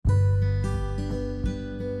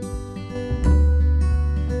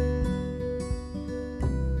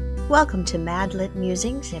Welcome to Madlit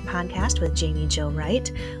Musings, a podcast with Jamie Jo Wright,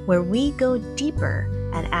 where we go deeper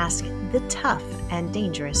and ask the tough and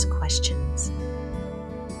dangerous questions.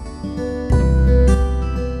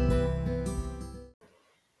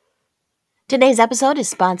 Today's episode is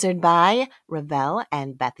sponsored by Revell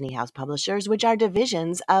and Bethany House Publishers, which are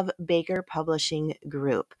divisions of Baker Publishing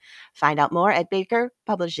Group. Find out more at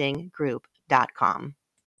bakerpublishinggroup.com.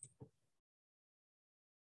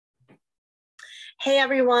 Hey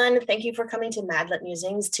everyone, thank you for coming to Madlit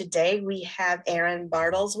Musings. Today we have Erin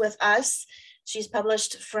Bartels with us. She's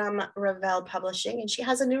published from Revell Publishing and she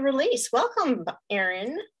has a new release. Welcome,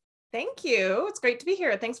 Erin. Thank you. It's great to be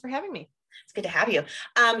here. Thanks for having me. It's good to have you.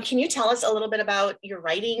 Can you tell us a little bit about your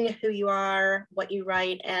writing, who you are, what you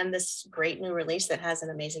write, and this great new release that has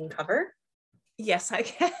an amazing cover? Yes, I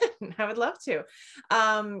can. I would love to.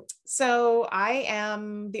 So I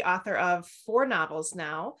am the author of 4 novels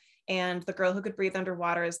now, and The Girl Who Could Breathe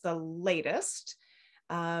Underwater is the latest.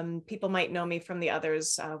 People might know me from the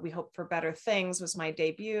others. We Hope for Better Things was my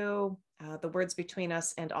debut, The Words Between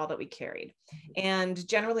Us, and All That We Carried. And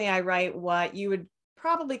generally I write what you would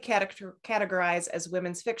probably categorize as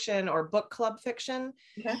women's fiction or book club fiction.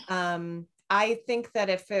 Okay. I think that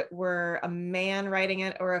if it were a man writing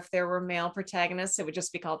it, or if there were male protagonists, it would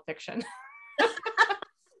just be called fiction.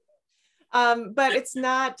 But it's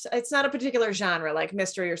not a particular genre like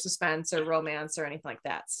mystery or suspense or romance or anything like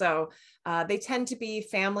that. So they tend to be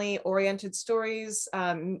family-oriented stories,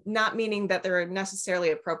 not meaning that they're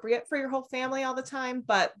necessarily appropriate for your whole family all the time,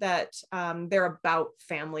 but that they're about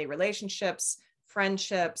family relationships,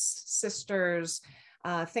 friendships, sisters,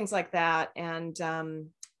 things like that. And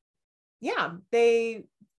yeah, they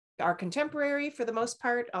are contemporary for the most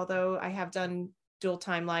part, although I have done dual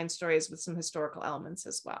timeline stories with some historical elements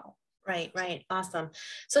as well. Right. Awesome.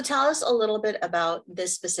 So tell us a little bit about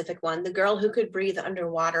this specific one. The Girl Who Could Breathe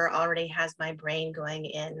Underwater already has my brain going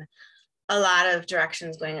in a lot of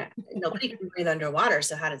directions going, nobody can breathe underwater.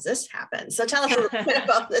 So how does this happen? So tell us a little bit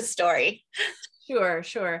about this story. Sure.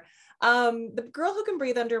 The Girl Who Can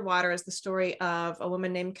Breathe Underwater is the story of a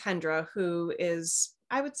woman named Kendra, who is,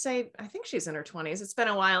 I would say, I think she's in her 20s. It's been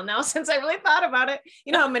a while now since I really thought about it.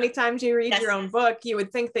 You know how many times you read your own book, you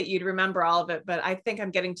would think that you'd remember all of it, but I think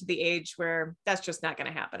I'm getting to the age where that's just not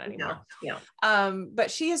going to happen anymore. No.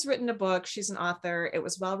 But she has written a book. She's an author. It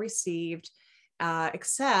was well received,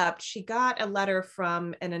 except she got a letter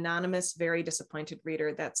from an anonymous, very disappointed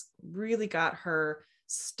reader that's really got her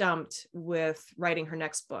stumped with writing her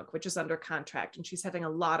next book, which is under contract. And she's having a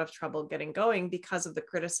lot of trouble getting going because of the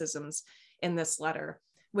criticisms in this letter,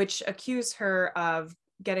 which accuse her of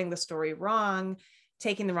getting the story wrong,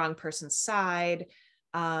 taking the wrong person's side,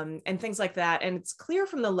 and things like that. And it's clear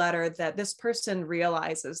from the letter that this person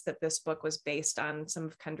realizes that this book was based on some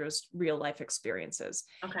of Kendra's real life experiences.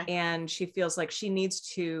 Okay. And she feels like she needs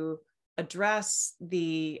to address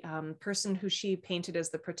the person who she painted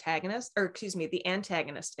as the protagonist, or excuse me, the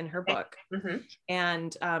antagonist in her book. Mm-hmm.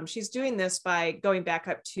 And she's doing this by going back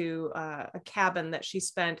up to a cabin that she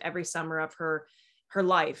spent every summer of her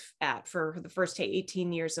life at for the first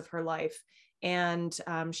 18 years of her life. And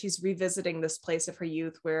she's revisiting this place of her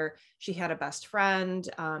youth where she had a best friend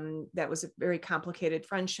that was a very complicated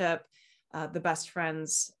friendship. The best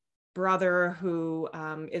friend's brother, who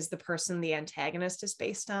is the person the antagonist is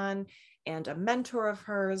based on, and a mentor of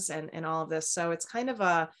hers, and all of this. So it's kind of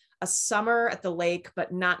a summer at the lake,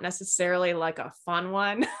 but not necessarily like a fun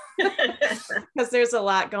one, because there's a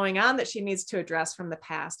lot going on that she needs to address from the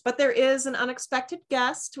past. But there is an unexpected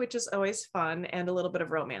guest, which is always fun, and a little bit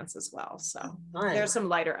of romance as well. So there's some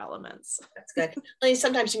lighter elements. That's good. Well,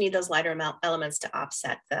 sometimes you need those lighter elements to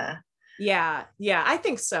offset the... Yeah, I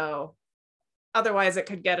think so. Otherwise, it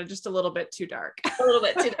could get just a little bit too dark. A little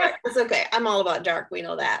bit too dark. It's okay. I'm all about dark. We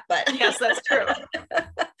know that. But yes, that's true.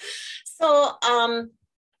 So,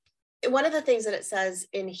 one of the things that it says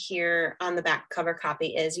in here on the back cover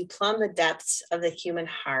copy is you plumb the depths of the human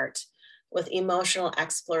heart with emotional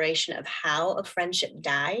exploration of how a friendship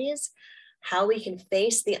dies, how we can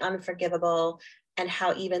face the unforgivable, and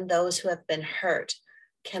how even those who have been hurt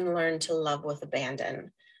can learn to love with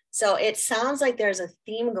abandon. So it sounds like there's a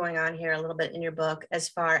theme going on here a little bit in your book as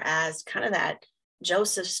far as kind of that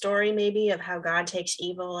Joseph story, maybe, of how God takes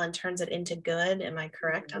evil and turns it into good. Am I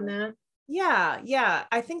correct on that? Yeah.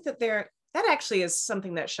 I think that that actually is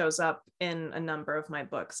something that shows up in a number of my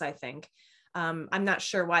books, I think. I'm not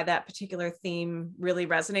sure why that particular theme really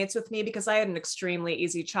resonates with me, because I had an extremely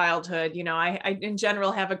easy childhood. You know, I in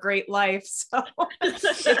general have a great life. So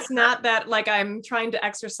it's not that like I'm trying to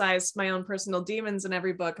exercise my own personal demons in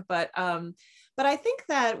every book, but I think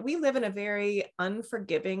that we live in a very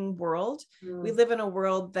unforgiving world. We live in a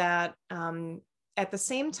world that at the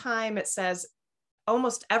same time it says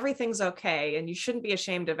almost everything's okay and you shouldn't be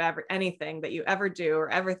ashamed of anything that you ever do or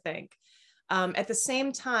ever think. At the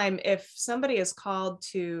same time, if somebody is called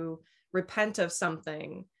to repent of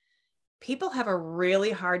something, people have a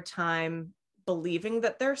really hard time believing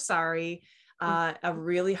that they're sorry, a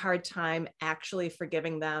really hard time actually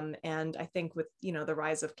forgiving them. And I think with, you know, the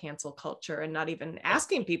rise of cancel culture and not even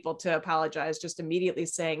asking people to apologize, just immediately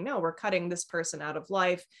saying, no, we're cutting this person out of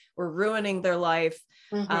life, we're ruining their life.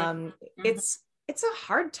 It's a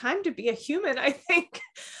hard time to be a human, I think.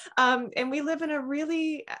 And we live in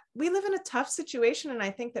a tough situation. And I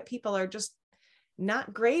think that people are just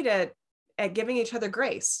not great at giving each other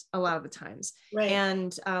grace a lot of the times. Right.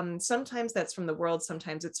 And sometimes that's from the world,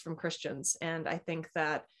 sometimes it's from Christians. And I think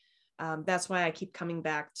that that's why I keep coming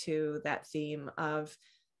back to that theme of,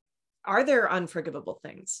 are there unforgivable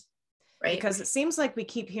things? Right. Because it seems like we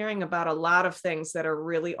keep hearing about a lot of things that are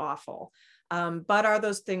really awful. But are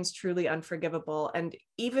those things truly unforgivable? And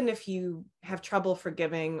even if you have trouble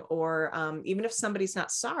forgiving, or even if somebody's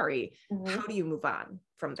not sorry, how do you move on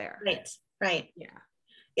from there? Right. Right. Yeah.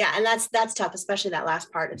 Yeah. And that's tough, especially that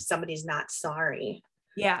last part, if somebody's not sorry.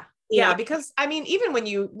 Yeah. Yeah. Because I mean, even when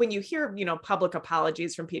you hear, you know, public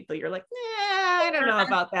apologies from people, you're like, I don't know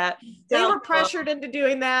about that. They were pressured into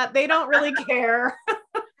doing that. They don't really care.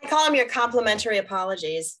 I call them your complimentary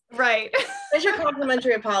apologies. Right. There's your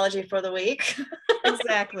complimentary apology for the week.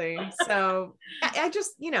 Exactly. So I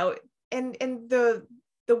just, you know, and the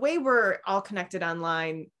way we're all connected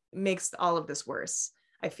online makes all of this worse,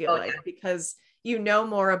 I feel because you know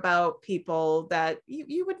more about people that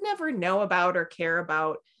you would never know about or care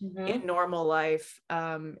about in normal life.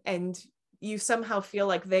 And you somehow feel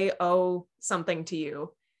like they owe something to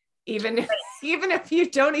you, even if you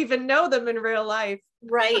don't even know them in real life.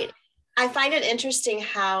 Right. I find it interesting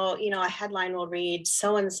how, you know, a headline will read,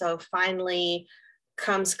 so-and-so finally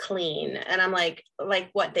comes clean. And I'm like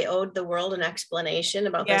what, they owed the world an explanation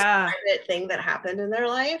about this private thing that happened in their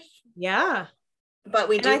life. Yeah. But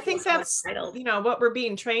I think that's, you know, what we're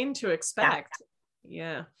being trained to expect.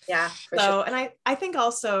 Yeah. Yeah. So, sure. And I think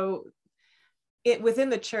also within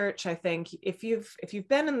the church, I think if you've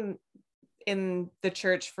been in the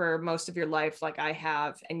church for most of your life, like I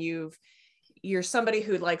have, and you're somebody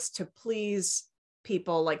who likes to please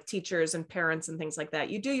people like teachers and parents and things like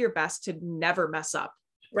that, you do your best to never mess up.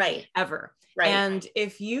 Right. Ever. Right. And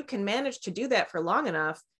if you can manage to do that for long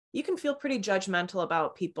enough, you can feel pretty judgmental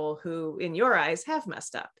about people who, in your eyes, have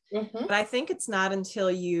messed up. But I think it's not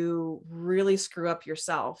until you really screw up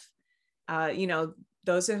yourself. You know,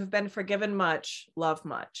 those who have been forgiven much, love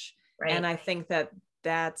much. Right. And I think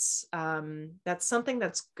that's something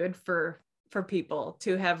that's good for people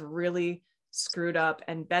to have really screwed up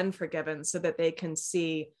and been forgiven, so that they can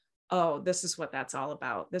see, oh, this is what that's all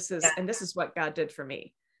about. This is what God did for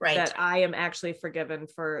me. Right. That I am actually forgiven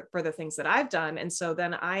for the things that I've done. And so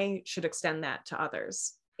then I should extend that to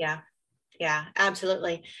others. Yeah. Yeah,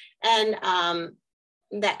 absolutely. And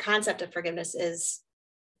that concept of forgiveness is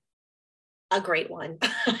a great one,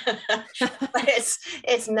 but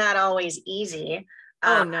it's not always easy.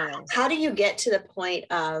 Oh no. How do you get to the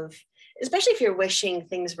point of, especially if you're wishing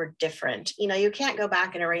things were different, you know, you can't go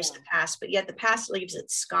back and erase the past, but yet the past leaves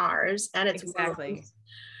its scars and its wounds.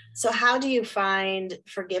 So how do you find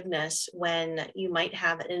forgiveness when you might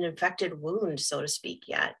have an infected wound, so to speak,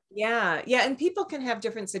 yet? Yeah. Yeah. And people can have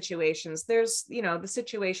different situations. There's, you know, the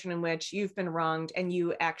situation in which you've been wronged and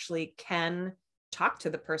you actually can talk to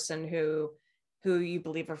the person who you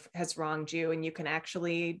believe has wronged you, and you can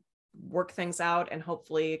actually work things out and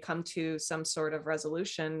hopefully come to some sort of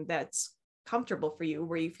resolution that's comfortable for you,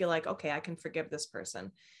 where you feel like, okay, I can forgive this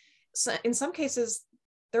person. So in some cases,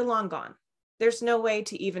 they're long gone. There's no way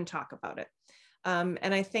to even talk about it.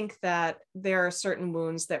 And I think that there are certain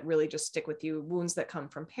wounds that really just stick with you, wounds that come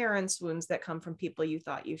from parents, wounds that come from people you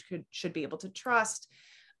thought you should be able to trust.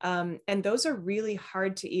 And those are really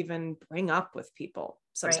hard to even bring up with people.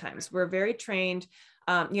 Sometimes we're very trained.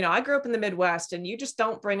 You know, I grew up in the Midwest, and you just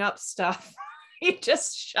don't bring up stuff. You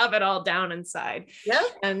just shove it all down inside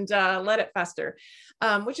and let it fester,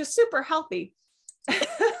 which is super healthy.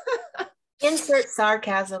 Insert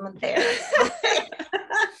sarcasm there.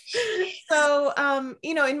 So,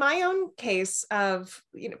 you know, in my own case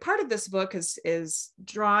part of this book is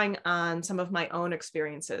drawing on some of my own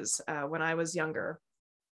experiences when I was younger.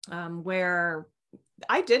 where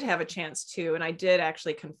I did have a chance to, and I did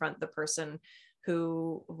actually confront the person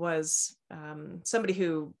who was somebody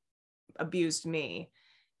who abused me.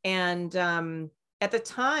 And at the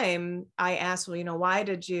time I asked, well, why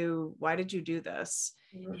did you do this?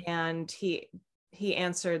 Mm-hmm. And he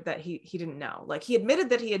answered that he didn't know. Like, he admitted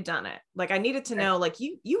that he had done it. Like, I needed to know, like,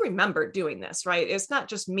 you remember doing this, right? It's not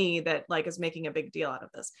just me that like is making a big deal out of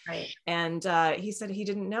this. Right. And he said he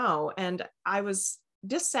didn't know. And I was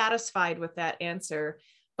dissatisfied with that answer,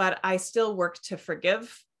 but I still worked to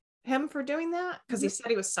forgive him for doing that, because mm-hmm. he said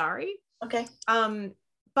he was sorry. Okay.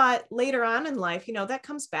 But later on in life, that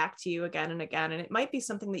comes back to you again and again, and it might be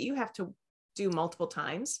something that you have to do multiple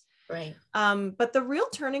times. Right. But the real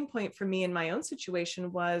turning point for me in my own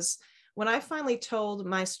situation was when I finally told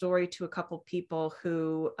my story to a couple people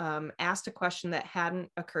who asked a question that hadn't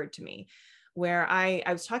occurred to me, where I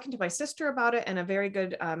was talking to my sister about it and a very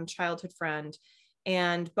good childhood friend.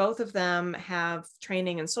 And both of them have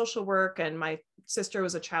training in social work. And my sister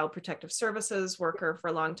was a child protective services worker for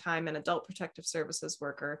a long time, and adult protective services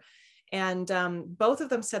worker. And both of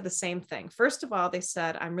them said the same thing. First of all, they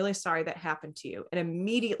said, "I'm really sorry that happened to you." And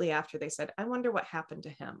immediately after, they said, "I wonder what happened to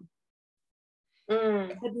him."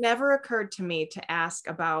 It had never occurred to me to ask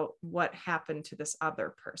about what happened to this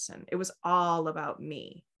other person. It was all about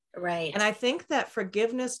me. Right. And I think that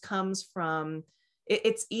forgiveness comes from,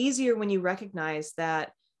 it's easier when you recognize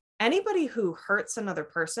that anybody who hurts another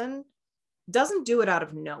person doesn't do it out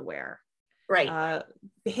of nowhere. Right.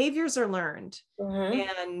 Behaviors are learned, mm-hmm.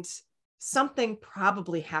 and something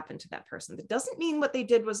probably happened to that person. That doesn't mean what they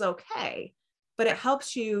did was okay, but it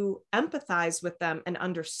helps you empathize with them and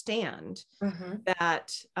understand mm-hmm.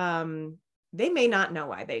 that they may not know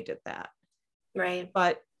why they did that. Right.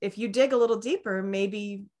 But if you dig a little deeper,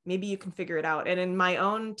 maybe you can figure it out. And in my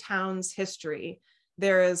own town's history,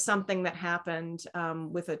 there is something that happened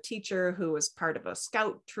with a teacher who was part of a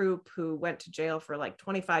scout troop who went to jail for like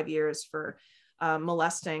 25 years for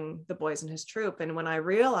molesting the boys in his troop. And when I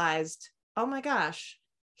realized, oh my gosh,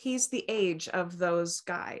 he's the age of those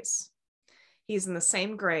guys. He's in the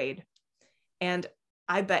same grade. And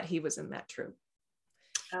I bet he was in that troop.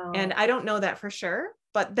 Oh. And I don't know that for sure,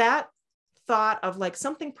 but that thought of like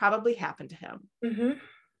something probably happened to him mm-hmm.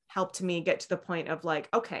 helped me get to the point of like,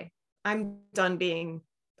 okay, I'm done being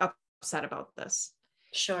upset about this.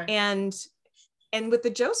 Sure. And with the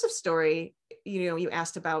Joseph story, you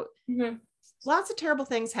asked about, mm-hmm. lots of terrible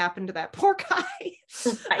things happened to that poor guy.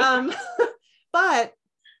 Right. But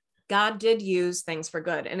God did use things for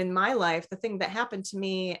good. And in my life, the thing that happened to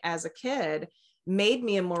me as a kid made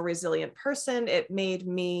me a more resilient person. It made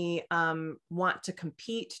me want to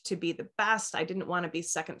compete to be the best. I didn't want to be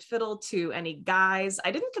second fiddle to any guys. I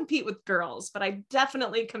didn't compete with girls, but I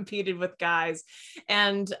definitely competed with guys.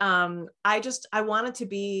 And I wanted to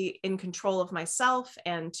be in control of myself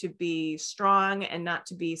and to be strong and not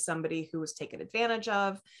to be somebody who was taken advantage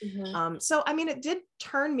of. mm-hmm. So, I mean, it did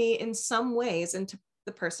turn me in some ways into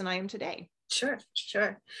the person I am today. Sure.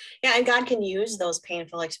 Yeah. And God can use those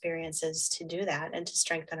painful experiences to do that and to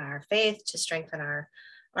strengthen our faith, to strengthen our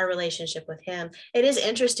relationship with him. It is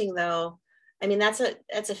interesting though. I mean, that's a,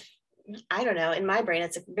 I don't know, in my brain,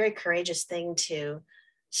 it's a very courageous thing to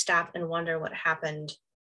stop and wonder what happened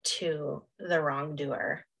to the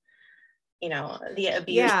wrongdoer, the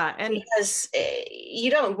abuse. Yeah. And because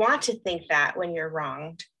you don't want to think that when you're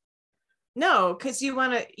wronged. No, because you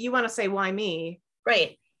want to say, why me?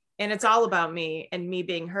 Right. And it's all about me and me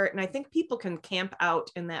being hurt. And I think people can camp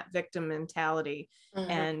out in that victim mentality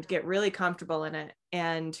mm-hmm. and get really comfortable in it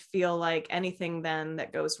and feel like anything then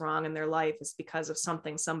that goes wrong in their life is because of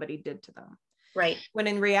something somebody did to them. Right. When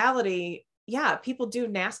in reality, yeah, people do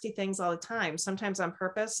nasty things all the time, sometimes on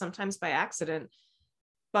purpose, sometimes by accident.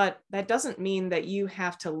 But that doesn't mean that you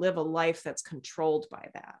have to live a life that's controlled by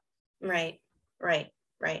that. Right.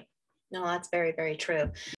 No, that's very, very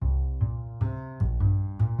true.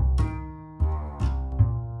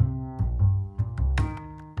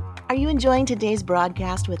 Are you enjoying today's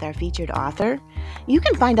broadcast with our featured author? You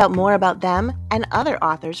can find out more about them and other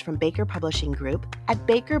authors from Baker Publishing Group at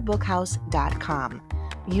bakerbookhouse.com.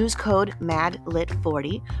 Use code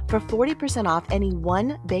MADLIT40 for 40% off any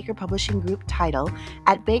one Baker Publishing Group title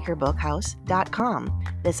at bakerbookhouse.com.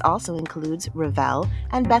 This also includes Revell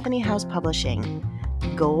and Bethany House Publishing.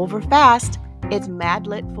 Go over fast. It's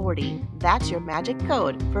MADLIT40. That's your magic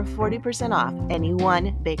code for 40% off any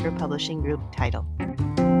one Baker Publishing Group title.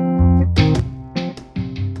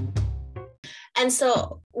 And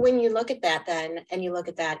so when you look at that then, and you look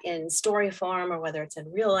at that in story form or whether it's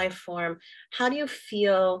in real life form, how do you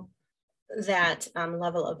feel that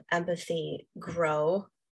level of empathy grow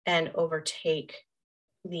and overtake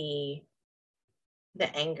the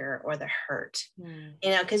anger or the hurt.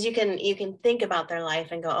 Mm. Because you can think about their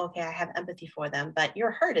life and go, okay, I have empathy for them, but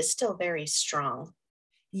your hurt is still very strong.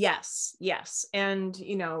 Yes. And,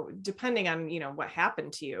 depending on, what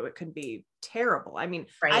happened to you, it could be terrible. I mean,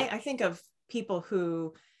 Right. I think of people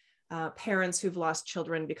who, parents who've lost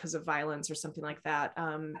children because of violence or something like that,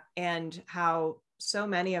 and how so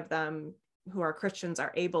many of them who are Christians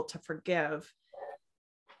are able to forgive.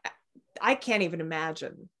 I can't even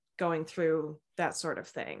imagine going through that sort of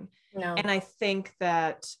thing. No. And I think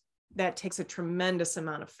that takes a tremendous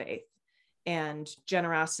amount of faith and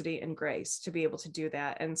generosity and grace to be able to do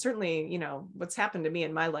that. And certainly, what's happened to me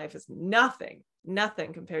in my life is nothing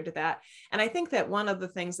compared to that. And I think that one of the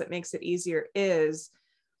things that makes it easier is,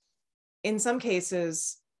 in some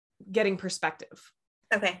cases, getting perspective.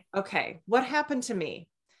 Okay, what happened to me?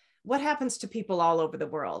 What happens to people all over the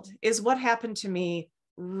world? Is what happened to me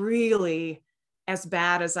really as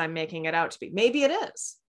bad as I'm making it out to be? Maybe it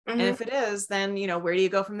is. Mm-hmm. And if it is, then, where do you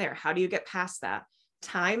go from there? How do you get past that?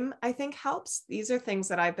 Time, I think, helps. These are things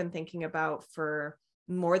that I've been thinking about for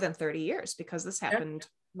more than 30 years, because this happened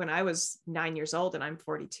when I was 9 years old and I'm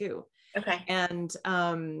 42. Okay. And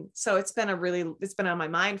so it's been on my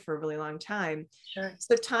mind for a really long time. Sure.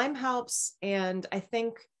 So time helps. And I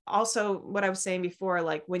think also what I was saying before,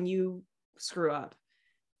 like when you screw up,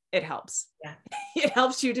 it helps. Yeah. It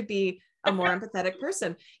helps you to be a more empathetic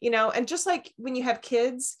person, and just like when you have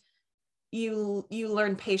kids, you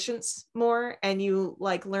learn patience more, and you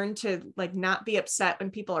learn to not be upset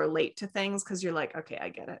when people are late to things, because you're like, okay, I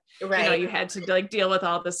get it. Right. You had to deal with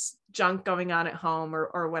all this junk going on at home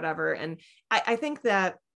or whatever. And I think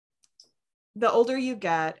that the older you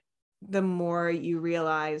get, the more you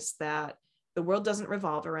realize that the world doesn't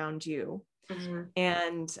revolve around you. Mm-hmm.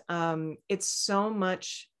 And it's so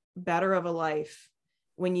much better of a life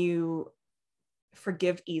when you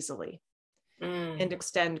forgive easily and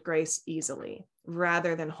extend grace easily,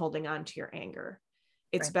 rather than holding on to your anger.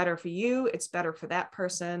 It's better for you. It's better for that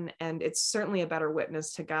person. And it's certainly a better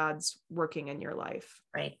witness to God's working in your life.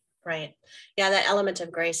 Right. Yeah. That element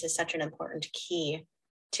of grace is such an important key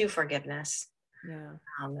to forgiveness. Yeah.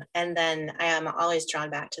 And then I am always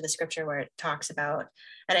drawn back to the scripture where it talks about,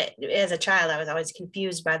 and as a child, I was always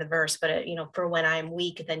confused by the verse, but for when I am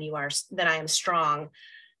weak, then I am strong.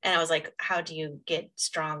 And I was like, how do you get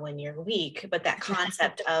strong when you're weak? But that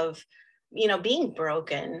concept of, being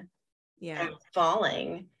broken and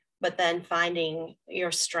falling, but then finding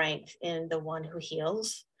your strength in the one who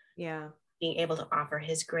heals. Yeah. Being able to offer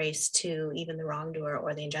his grace to even the wrongdoer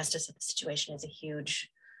or the injustice of the situation is a huge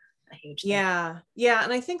thing. Yeah.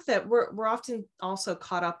 And I think that we're often also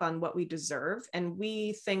caught up on what we deserve. And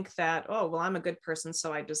we think that, oh, well, I'm a good person,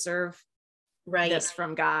 so I deserve this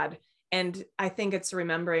from God. And I think it's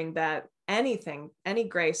remembering that any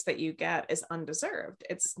grace that you get is undeserved.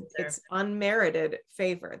 It's unmerited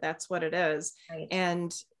favor. That's what it is. Right.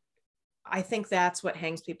 And I think that's what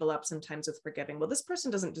hangs people up sometimes with forgiving. Well, this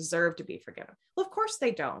person doesn't deserve to be forgiven. Well, of course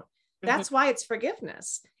they don't. That's why it's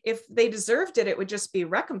forgiveness. If they deserved it, it would just be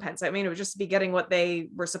recompense. I mean, it would just be getting what they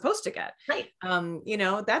were supposed to get. Right.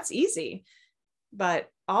 That's easy, but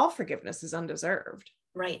all forgiveness is undeserved.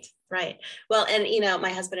 Right. Well, and my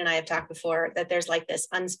husband and I have talked before that there's this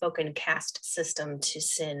unspoken caste system to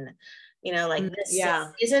sin, this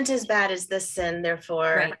sin isn't as bad as this sin,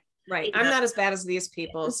 therefore. Right. I'm not as bad as these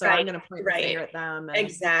people, so I'm going to point the finger at them.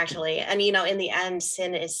 Exactly. And in the end,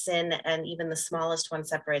 sin is sin, and even the smallest one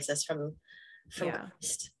separates us from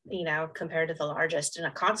Christ, compared to the largest. And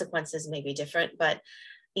the consequences may be different, but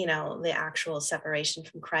the actual separation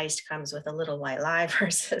from Christ comes with a little white lie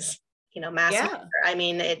versus massive. I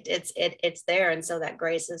mean, it's there. And so that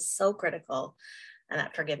grace is so critical, and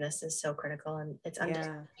that forgiveness is so critical, and it's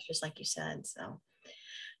just like you said.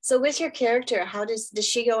 So with your character, how does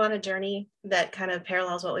she go on a journey that kind of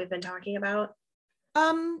parallels what we've been talking about?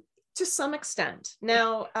 To some extent.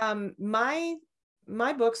 Now, my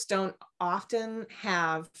books don't often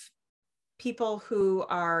have people who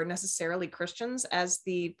are necessarily Christians as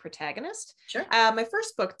the protagonist. Sure. My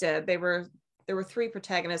first book did. There were 3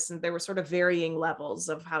 protagonists, and there were sort of varying levels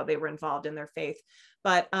of how they were involved in their faith.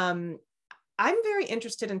 But I'm very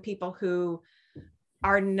interested in people who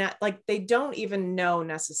are not, they don't even know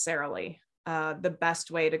necessarily the best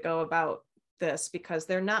way to go about this, because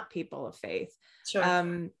they're not people of faith. Sure.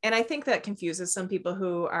 And I think that confuses some people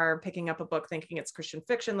who are picking up a book thinking it's Christian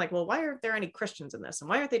fiction. Well, why aren't there any Christians in this? And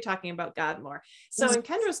why aren't they talking about God more? So in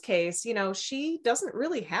Kendra's case, she doesn't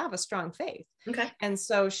really have a strong faith. Okay. And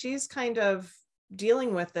so she's kind of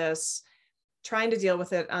dealing with this, trying to deal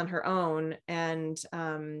with it on her own. And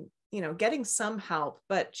getting some help,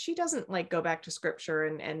 but she doesn't like go back to scripture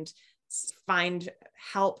and find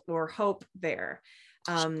help or hope there.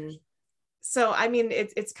 So, I mean,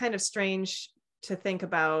 it's kind of strange to think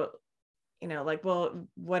about, like, well,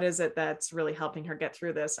 what is it that's really helping her get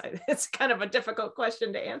through this? It's kind of a difficult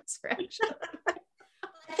question to answer, actually.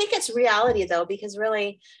 I think it's reality, though, because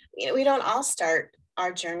really, we don't all start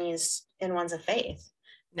our journeys in ones of faith.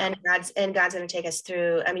 No. And God's going to take us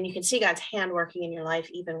through. I mean, you can see God's hand working in your life,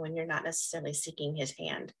 even when you're not necessarily seeking his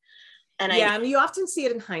hand. And and you often see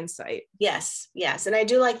it in hindsight. Yes. And I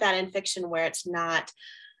do like that in fiction, where it's not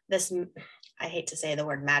this, I hate to say the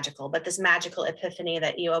word magical, but this magical epiphany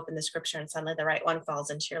that you open the scripture and suddenly the right one falls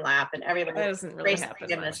into your lap and everybody doesn't really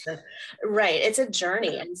happen much. Right. It's a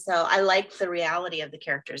journey. And so I like the reality of the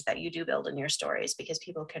characters that you do build in your stories, because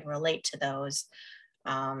people can relate to those.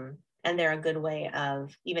 And they're a good way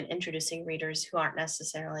of even introducing readers who aren't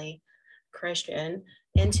necessarily Christian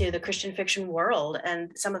into the Christian fiction world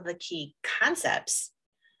and some of the key concepts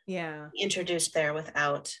introduced there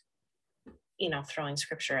without throwing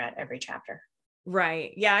scripture at every chapter.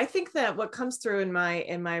 Right. Yeah. I think that what comes through in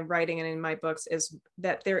my writing and in my books is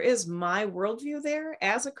that there is my worldview there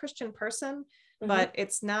as a Christian person, but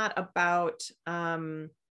it's not about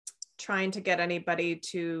trying to get anybody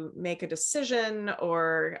to make a decision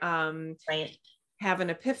or have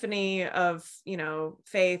an epiphany of,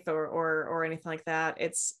 faith or anything like that.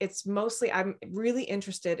 It's mostly, I'm really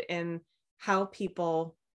interested in how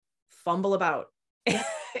people fumble about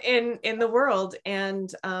in the world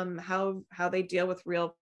and how they deal with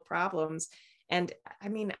real problems. And I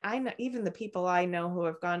mean, I know even the people I know who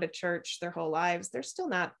have gone to church their whole lives, they're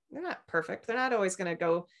not perfect. They're not always going to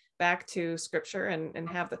go back to scripture and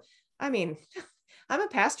have I'm a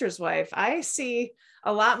pastor's wife. I see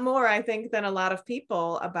a lot more, I think, than a lot of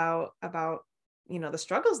people about the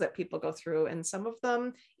struggles that people go through. And some of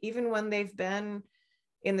them, even when they've been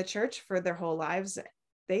in the church for their whole lives,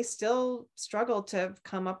 they still struggle to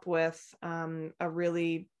come up with a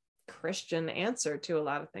really Christian answer to a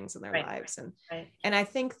lot of things in their lives. And I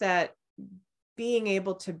think that being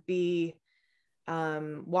able to be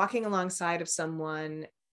walking alongside of someone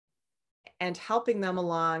and helping them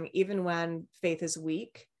along, even when faith is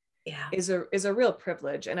weak, is a real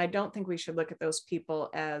privilege. And I don't think we should look at those people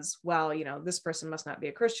as, well, this person must not be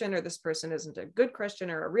a Christian, or this person isn't a good Christian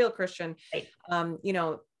or a real Christian.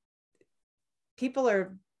 People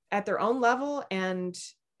are at their own level and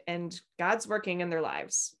God's working in their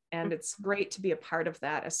lives. And it's great to be a part of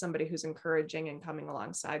that as somebody who's encouraging and coming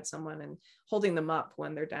alongside someone and holding them up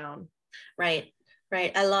when they're down. Right.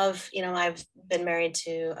 I love, I've been married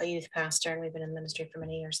to a youth pastor and we've been in ministry for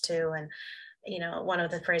many years too. And, one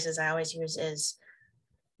of the phrases I always use is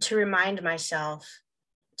to remind myself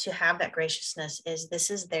to have that graciousness is this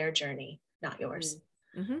is their journey, not yours.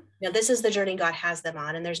 This is the journey God has them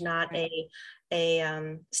on, and there's not a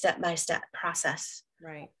step-by-step process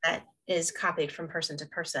that is copied from person to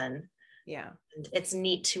person. And it's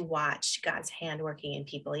neat to watch God's hand working in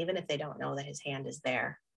people, even if they don't know that his hand is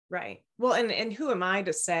there. Right. Well, and who am I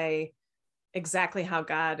to say exactly how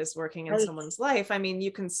God is working in someone's life? I mean,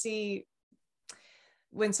 you can see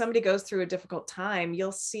when somebody goes through a difficult time,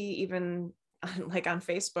 you'll see even like on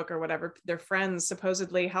Facebook or whatever, their friends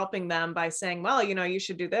supposedly helping them by saying, well, you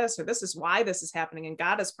should do this, or this is why this is happening. And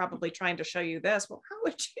God is probably trying to show you this. Well, how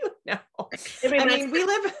would you know? I mean, we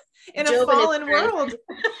live in a fallen world,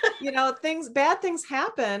 bad things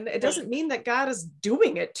happen. It doesn't mean that God is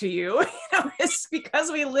doing it to you. It's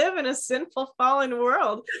because we live in a sinful, fallen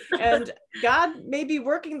world, and God may be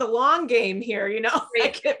working the long game here,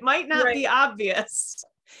 like it might not be obvious.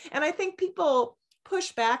 And I think people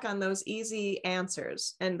push back on those easy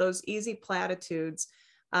answers and those easy platitudes.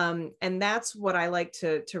 And that's what I like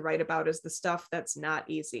to write about, is the stuff that's not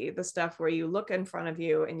easy, the stuff where you look in front of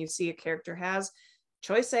you and you see a character has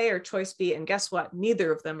choice A or choice B, and guess what?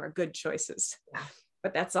 Neither of them are good choices,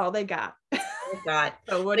 but that's all they got.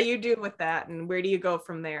 So what do you do with that, and where do you go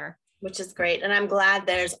from there? Which is great. And I'm glad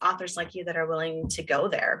there's authors like you that are willing to go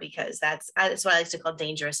there, because that's what I like to call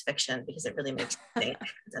dangerous fiction, because it really makes you think.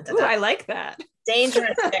 Ooh, I like that.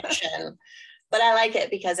 Dangerous fiction. But I like it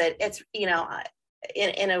because it's, in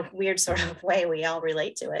a weird sort of way, we all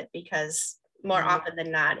relate to it, because more often than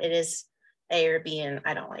not, it is A or B, and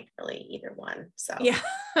I don't like really either one. So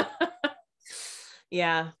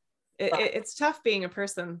it's tough being a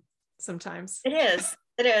person sometimes. It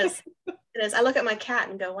is. I look at my cat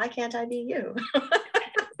and go, why can't I be you?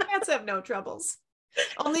 Cats have no troubles,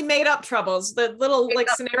 only made up troubles, the little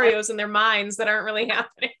scenarios in their minds that aren't really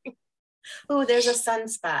happening. Oh, there's a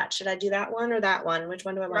sunspot. Should I do that one or that one? Which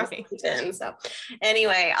one do I want to keep in? So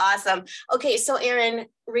anyway, awesome. Okay, so Erin,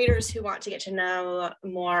 readers who want to get to know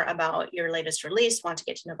more about your latest release, want to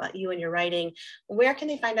get to know about you and your writing, where can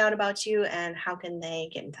they find out about you and how can they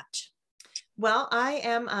get in touch? Well, I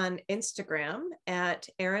am on Instagram at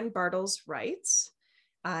Erin Bartels Writes.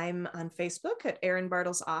 I'm on Facebook at Erin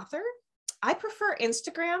Bartels Author. I prefer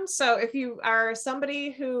Instagram. So if you are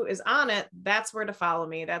somebody who is on it, that's where to follow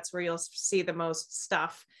me. That's where you'll see the most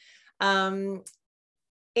stuff. And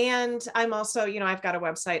I'm also, I've got a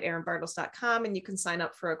website, erinbartels.com, and you can sign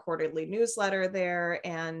up for a quarterly newsletter there.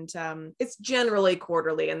 And it's generally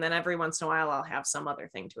quarterly. And then every once in a while, I'll have some other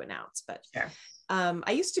thing to announce. But sure.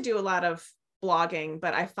 I used to do a lot of blogging,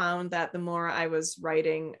 but I found that the more I was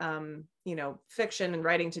writing, fiction and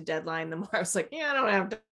writing to deadline, the more I was like, I don't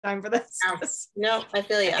have time for this. No, I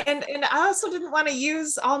feel you. And I also didn't want to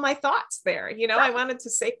use all my thoughts there. Right. I wanted to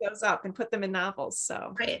save those up and put them in novels.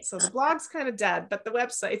 So, right. So the blog's kind of dead, but the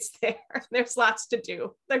website's there. There's lots to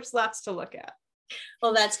do. There's lots to look at.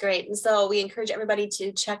 Well, that's great. And so we encourage everybody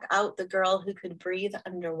to check out The Girl Who Could Breathe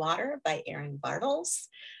Underwater by Erin Bartels.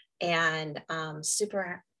 And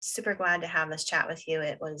super, super glad to have this chat with you.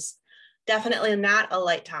 It was definitely not a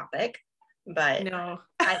light topic, but no.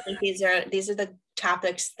 I think these are the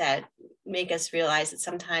topics that make us realize that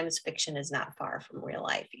sometimes fiction is not far from real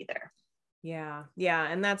life either. Yeah.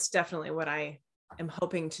 And that's definitely what I am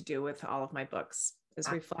hoping to do with all of my books,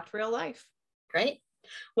 is reflect real life. Great.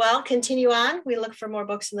 Well, continue on. We look for more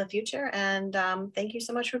books in the future. And thank you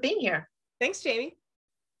so much for being here. Thanks, Jamie.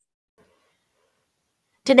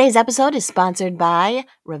 Today's episode is sponsored by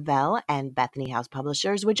Revell and Bethany House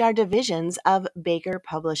Publishers, which are divisions of Baker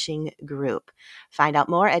Publishing Group. Find out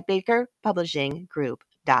more at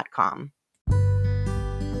bakerpublishinggroup.com.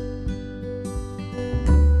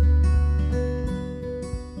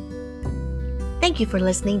 Thank you for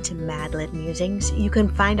listening to Madlit Musings. You can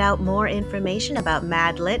find out more information about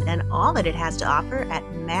Madlit and all that it has to offer at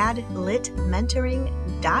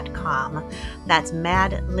madlitmentoring.com. That's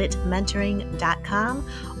madlitmentoring.com.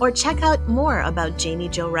 Or check out more about Jamie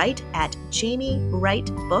Jo Wright at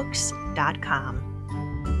jamiewrightbooks.com.